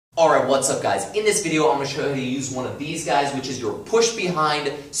Alright, what's up guys? In this video I'm going to show you how to use one of these guys, which is your push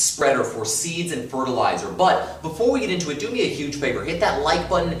behind spreader for seeds and fertilizer. But before we get into it, do me a huge favor, hit that like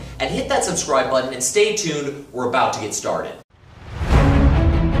button and hit that subscribe button and stay tuned, we're about to get started.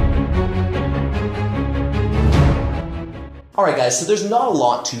 Alright guys, so there's not a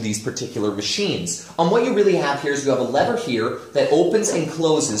lot to these particular machines. What you really have here is you have a lever here that opens and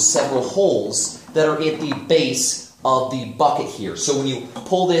closes several holes that are at the base of the bucket here. So when you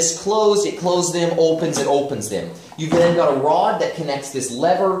pull this closed, it closes them, opens, it opens them. You've then got a rod that connects this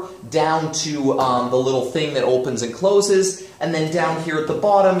lever down to the little thing that opens and closes, and then down here at the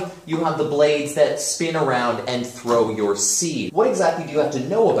bottom, you have the blades that spin around and throw your seed. What exactly do you have to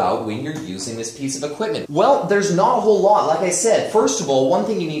know about when you're using this piece of equipment? Well, there's not a whole lot. Like I said, first of all, one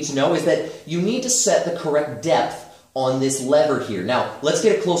thing you need to know is that you need to set the correct depth on this lever here. Now, let's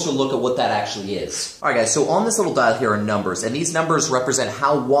get a closer look at what that actually is. Alright guys, so on this little dial here are numbers, and these numbers represent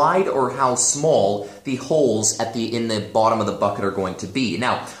how wide or how small the holes in the bottom of the bucket are going to be.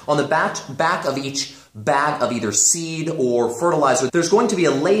 Now, on the back of each bag of either seed or fertilizer, there's going to be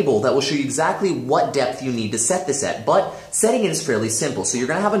a label that will show you exactly what depth you need to set this at, but setting it is fairly simple. So you're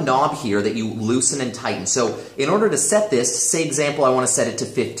going to have a knob here that you loosen and tighten. So in order to set this, say example I want to set it to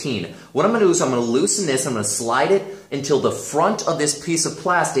 15. What I'm going to do is I'm going to loosen this, I'm going to slide it until the front of this piece of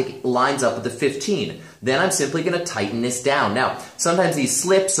plastic lines up with the 15. Then I'm simply going to tighten this down. Now, sometimes these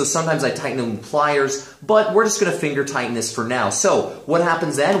slip, so sometimes I tighten them with pliers, but we're just going to finger tighten this for now. So what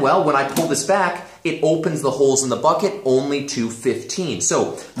happens then? Well, when I pull this back, it opens the holes in the bucket only to 15.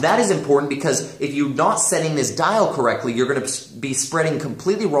 So that is important because if you're not setting this dial correctly, you're going to be spreading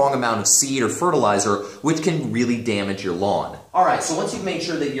completely wrong amount of seed or fertilizer, which can really damage your lawn. Alright, so once you've made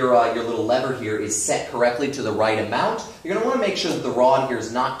sure that your little lever here is set correctly to the right amount, you're going to want to make sure that the rod here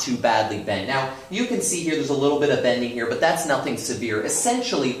is not too badly bent. Now, you can see here there's a little bit of bending here, but that's nothing severe.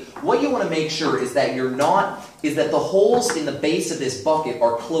 Essentially, what you want to make sure is that the holes in the base of this bucket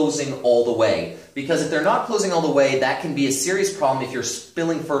are closing all the way. Because if they're not closing all the way, that can be a serious problem if you're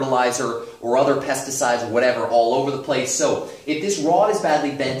spilling fertilizer or other pesticides or whatever all over the place. So if this rod is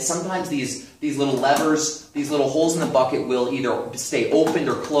badly bent, sometimes these little levers, these little holes in the bucket will either stay opened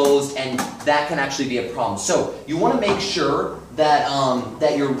or closed, and that can actually be a problem. So you want to make sure that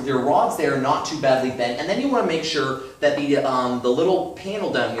that your rods there are not too badly bent, and then you want to make sure that the little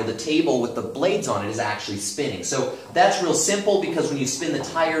panel down here, the table with the blades on it, is actually spinning. So that's real simple because when you spin the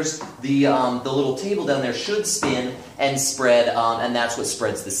tires, the little table down there should spin and spread, and that's what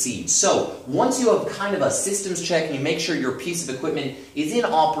spreads the seed. So once you have kind of a systems check and you make sure your piece of equipment is in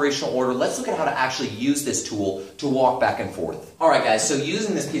operational order, let's look at how to actually use this tool to walk back and forth. Alright guys, so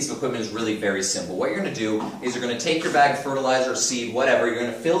using this piece of equipment is really very simple. What you're going to do is you're going to take your bag of fertilizer, seed, whatever, you're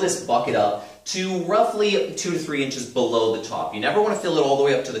going to fill this bucket up to roughly 2 to 3 inches below the top. You never want to fill it all the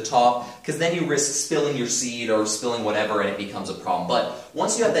way up to the top because then you risk spilling your seed or spilling whatever and it becomes a problem. But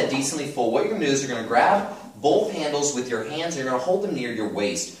once you have that decently full, what you're going to do is you're going to grab both handles with your hands, and you're going to hold them near your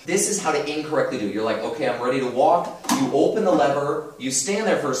waist. This is how to incorrectly do it. You're like, okay, I'm ready to walk. You open the lever, you stand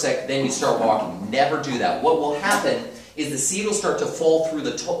there for a sec, then you start walking. Never do that. What will happen is the seed will start to fall through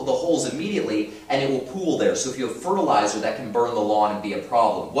the holes immediately, and it will pool there. So if you have fertilizer, that can burn the lawn and be a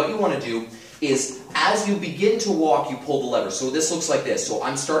problem. What you want to do is, as you begin to walk, you pull the lever. So this looks like this. So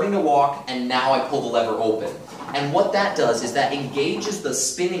I'm starting to walk, and now I pull the lever open. And what that does is that engages the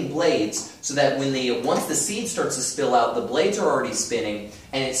spinning blades so that once the seed starts to spill out, the blades are already spinning,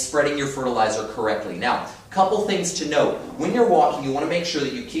 and it's spreading your fertilizer correctly. Now, couple things to note. When you're walking, you want to make sure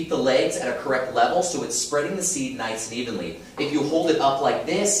that you keep the legs at a correct level so it's spreading the seed nice and evenly. If you hold it up like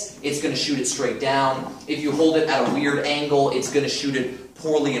this, it's going to shoot it straight down. If you hold it at a weird angle, it's going to shoot it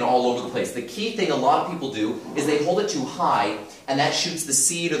poorly and all over the place. The key thing a lot of people do is they hold it too high, and that shoots the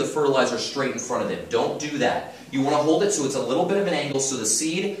seed or the fertilizer straight in front of them. Don't do that. You want to hold it so it's a little bit of an angle so the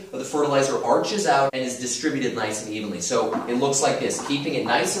seed or the fertilizer arches out and is distributed nice and evenly. So it looks like this, keeping it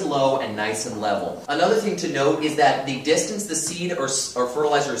nice and low and nice and level. Another thing to note is that the distance the seed or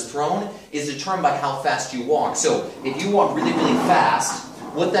fertilizer is thrown is determined by how fast you walk. So if you walk really, really fast,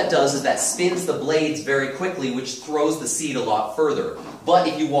 what that does is that spins the blades very quickly, which throws the seed a lot further. But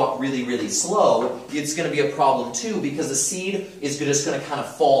if you walk really, really slow, it's going to be a problem too because the seed is just going to kind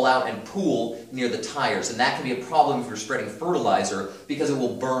of fall out and pool near the tires. And that can be a problem if you're spreading fertilizer because it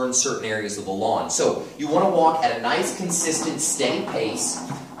will burn certain areas of the lawn. So you want to walk at a nice, consistent, steady pace.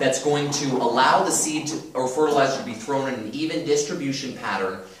 that's going to allow the seed or fertilizer to be thrown in an even distribution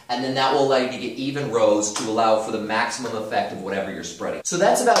pattern, and then that will allow you to get even rows to allow for the maximum effect of whatever you're spreading. So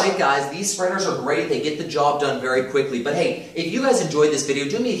that's about it, guys. These spreaders are great. They get the job done very quickly. But hey, if you guys enjoyed this video,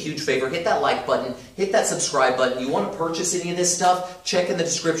 do me a huge favor. Hit that like button. Hit that subscribe button. You want to purchase any of this stuff? Check in the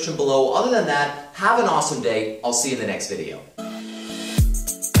description below. Other than that, have an awesome day. I'll see you in the next video.